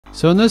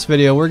So in this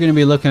video, we're going to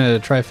be looking at a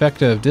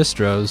trifecta of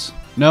distros.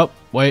 Nope,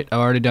 wait, I've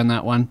already done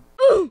that one.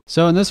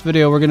 So in this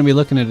video, we're going to be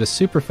looking at a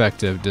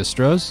superfecta of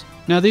distros.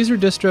 Now these are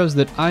distros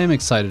that I am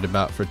excited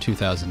about for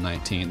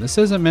 2019. This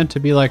isn't meant to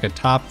be like a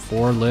top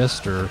 4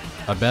 list or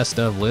a best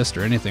of list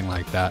or anything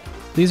like that.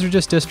 These are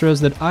just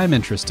distros that I'm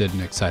interested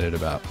and excited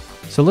about.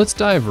 So let's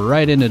dive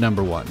right into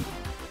number 1,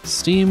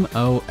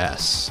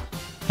 SteamOS.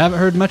 Haven't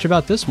heard much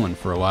about this one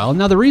for a while.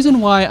 Now the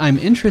reason why I'm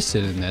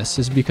interested in this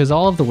is because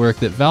all of the work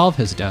that Valve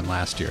has done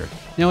last year.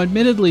 Now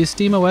admittedly,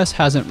 SteamOS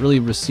hasn't really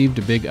received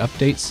a big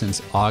update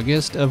since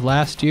August of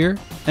last year,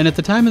 and at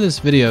the time of this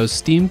video,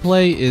 Steam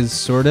Play is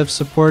sort of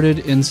supported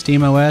in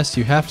SteamOS.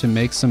 You have to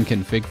make some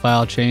config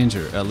file change,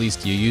 or at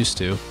least you used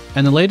to.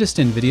 And the latest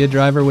NVIDIA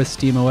driver with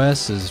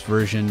SteamOS is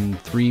version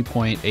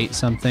 3.8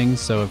 something,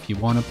 so if you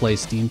want to play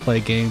Steam Play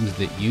games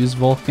that use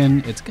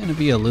Vulkan, it's going to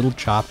be a little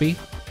choppy.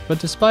 But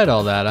despite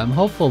all that, I'm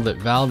hopeful that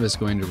Valve is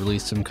going to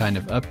release some kind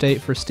of update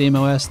for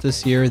SteamOS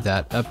this year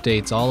that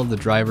updates all of the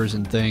drivers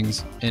and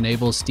things,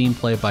 enables Steam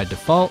Play by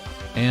default,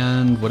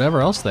 and whatever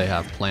else they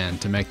have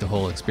planned to make the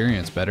whole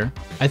experience better.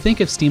 I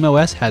think if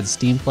SteamOS had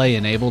Steam Play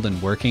enabled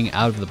and working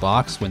out of the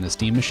box when the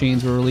Steam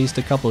machines were released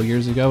a couple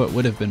years ago, it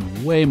would have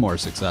been way more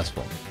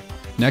successful.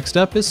 Next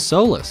up is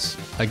Solus,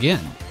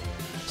 again.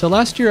 So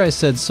last year I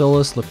said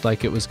Solus looked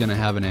like it was going to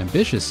have an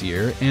ambitious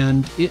year,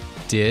 and it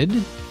did,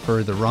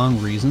 for the wrong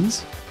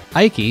reasons.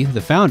 Ike, the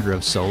founder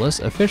of Solus,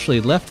 officially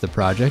left the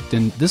project,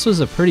 and this was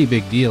a pretty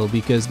big deal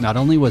because not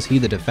only was he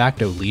the de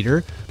facto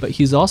leader, but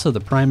he's also the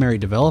primary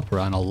developer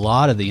on a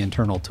lot of the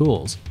internal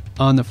tools.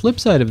 On the flip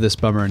side of this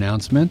bummer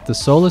announcement, the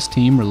Solus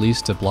team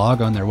released a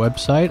blog on their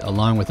website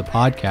along with a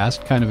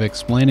podcast kind of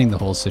explaining the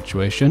whole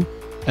situation,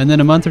 and then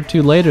a month or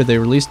two later they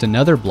released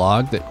another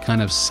blog that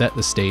kind of set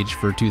the stage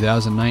for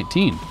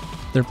 2019.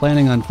 They're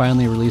planning on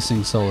finally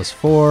releasing Solus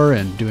 4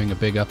 and doing a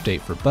big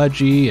update for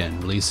Budgie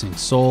and releasing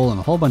Sol and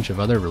a whole bunch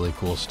of other really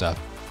cool stuff.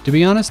 To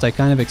be honest, I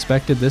kind of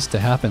expected this to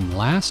happen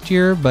last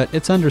year, but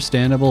it's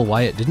understandable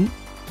why it didn't.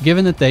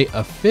 Given that they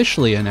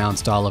officially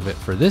announced all of it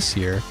for this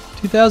year,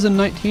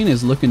 2019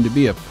 is looking to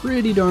be a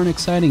pretty darn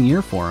exciting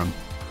year for them.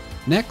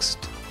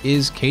 Next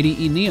is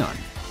KDE Neon.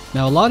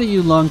 Now a lot of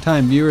you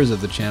longtime viewers of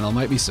the channel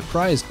might be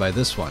surprised by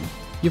this one.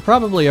 You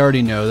probably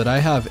already know that I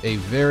have a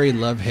very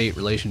love-hate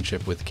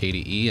relationship with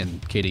KDE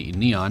and KDE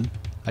Neon.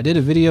 I did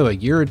a video a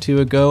year or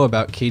two ago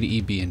about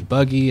KDE being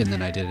buggy, and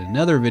then I did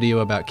another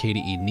video about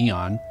KDE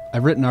Neon.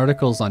 I've written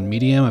articles on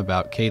Medium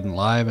about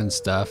Kdenlive and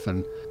stuff,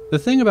 and the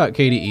thing about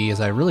KDE is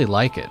I really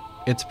like it.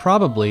 It's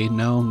probably,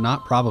 no,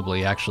 not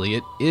probably actually,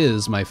 it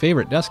is my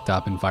favorite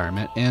desktop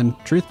environment, and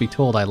truth be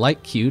told, I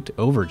like Qt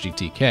over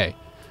GTK.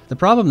 The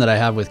problem that I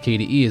have with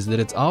KDE is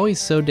that it's always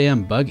so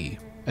damn buggy.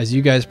 As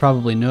you guys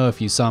probably know if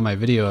you saw my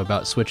video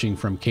about switching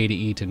from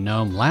KDE to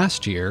GNOME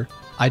last year,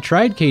 I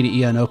tried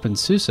KDE on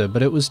OpenSUSE,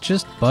 but it was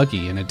just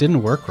buggy and it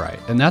didn't work right.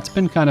 And that's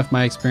been kind of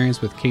my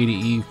experience with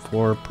KDE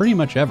for pretty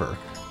much ever.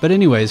 But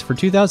anyways, for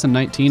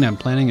 2019, I'm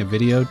planning a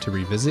video to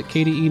revisit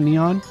KDE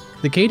Neon.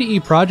 The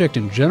KDE project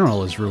in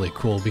general is really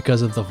cool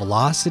because of the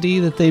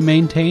velocity that they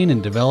maintain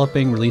in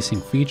developing,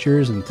 releasing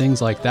features and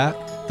things like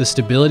that. The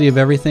stability of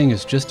everything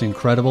is just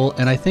incredible,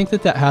 and I think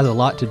that that has a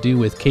lot to do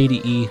with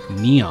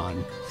KDE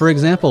Neon. For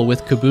example,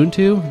 with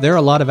Kubuntu, there are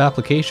a lot of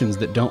applications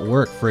that don't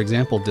work. For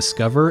example,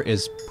 Discover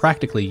is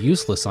practically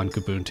useless on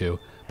Kubuntu,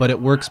 but it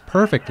works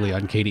perfectly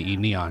on KDE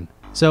Neon.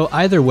 So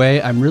either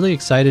way, I'm really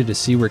excited to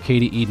see where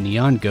KDE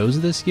Neon goes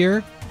this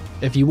year.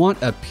 If you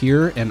want a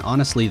pure and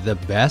honestly the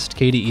best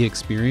KDE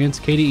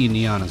experience, KDE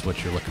Neon is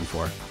what you're looking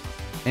for.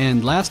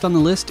 And last on the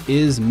list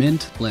is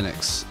Mint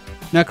Linux.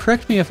 Now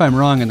correct me if I'm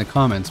wrong in the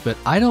comments, but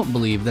I don't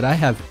believe that I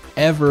have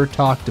ever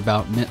talked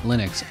about Mint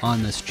Linux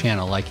on this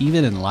channel, like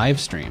even in live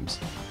streams.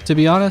 To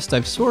be honest,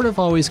 I've sort of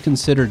always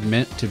considered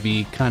Mint to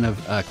be kind of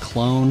a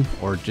clone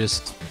or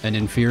just an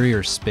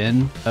inferior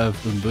spin of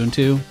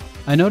Ubuntu.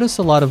 I noticed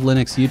a lot of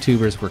Linux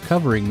YouTubers were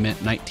covering Mint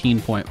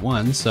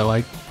 19.1, so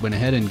I went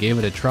ahead and gave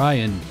it a try,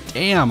 and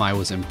damn, I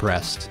was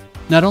impressed.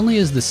 Not only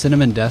is the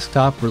Cinnamon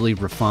desktop really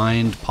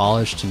refined,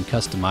 polished, and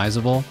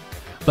customizable,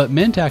 but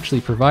Mint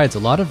actually provides a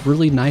lot of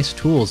really nice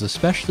tools,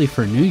 especially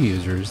for new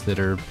users that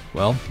are,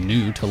 well,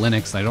 new to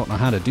Linux and I don't know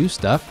how to do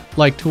stuff,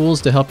 like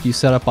tools to help you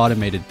set up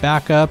automated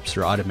backups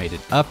or automated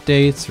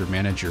updates or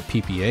manage your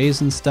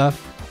PPAs and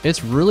stuff.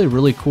 It's really,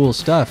 really cool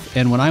stuff,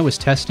 and when I was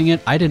testing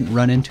it, I didn't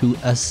run into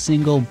a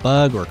single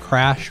bug or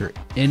crash or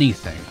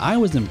anything. I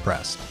was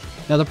impressed.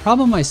 Now the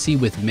problem I see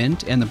with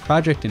Mint and the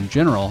project in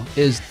general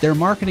is their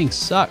marketing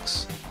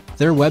sucks.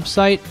 Their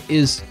website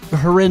is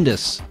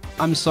horrendous.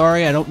 I'm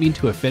sorry, I don't mean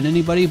to offend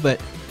anybody,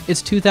 but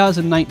it's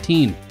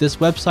 2019. This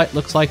website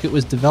looks like it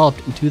was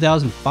developed in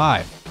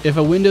 2005. If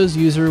a Windows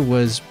user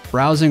was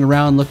browsing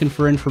around looking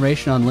for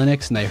information on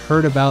Linux and they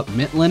heard about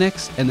Mint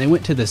Linux and they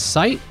went to the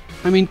site,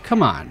 I mean,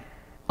 come on.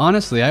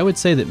 Honestly, I would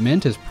say that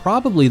Mint is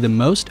probably the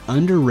most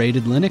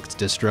underrated Linux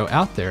distro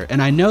out there,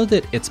 and I know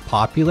that it's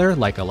popular,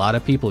 like a lot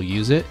of people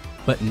use it,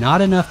 but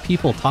not enough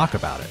people talk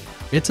about it.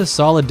 It's a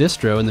solid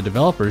distro and the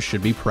developers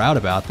should be proud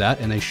about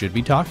that and they should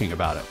be talking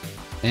about it.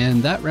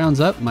 And that rounds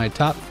up my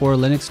top 4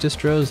 Linux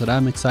distros that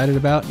I'm excited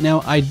about.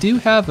 Now, I do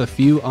have a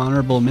few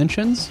honorable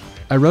mentions.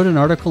 I wrote an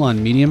article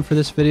on Medium for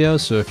this video,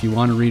 so if you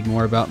want to read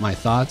more about my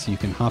thoughts, you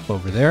can hop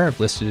over there. I've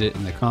listed it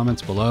in the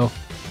comments below.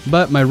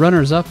 But my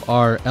runners-up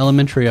are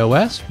Elementary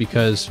OS,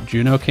 because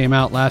Juno came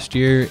out last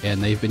year, and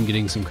they've been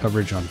getting some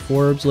coverage on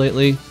Forbes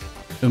lately.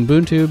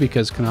 Ubuntu,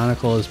 because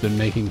Canonical has been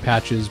making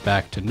patches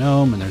back to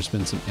GNOME, and there's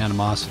been some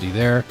animosity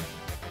there.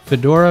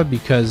 Fedora,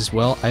 because,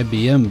 well,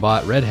 IBM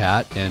bought Red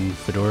Hat, and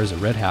Fedora is a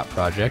Red Hat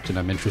project, and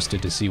I'm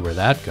interested to see where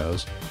that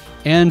goes.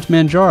 And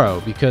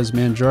Manjaro, because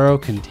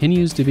Manjaro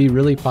continues to be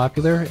really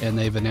popular, and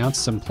they've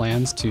announced some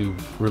plans to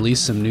release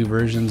some new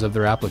versions of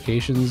their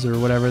applications or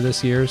whatever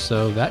this year,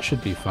 so that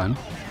should be fun.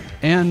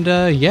 And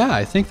yeah,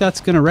 I think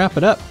that's going to wrap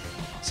it up.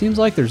 Seems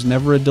like there's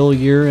never a dull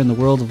year in the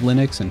world of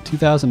Linux, and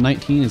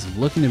 2019 is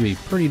looking to be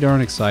pretty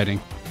darn exciting.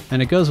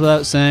 And it goes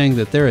without saying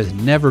that there has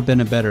never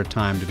been a better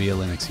time to be a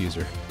Linux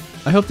user.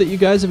 I hope that you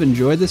guys have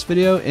enjoyed this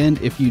video, and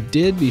if you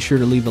did, be sure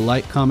to leave a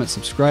like, comment,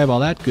 subscribe, all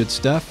that good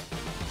stuff.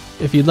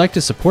 If you'd like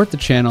to support the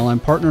channel,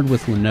 I'm partnered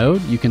with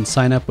Linode. You can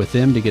sign up with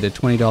them to get a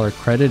 $20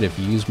 credit if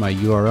you use my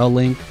URL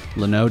link,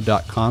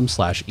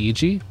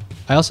 linode.com/eg.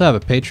 I also have a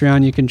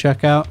Patreon you can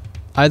check out.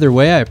 Either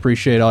way, I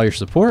appreciate all your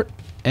support,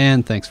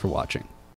 and thanks for watching.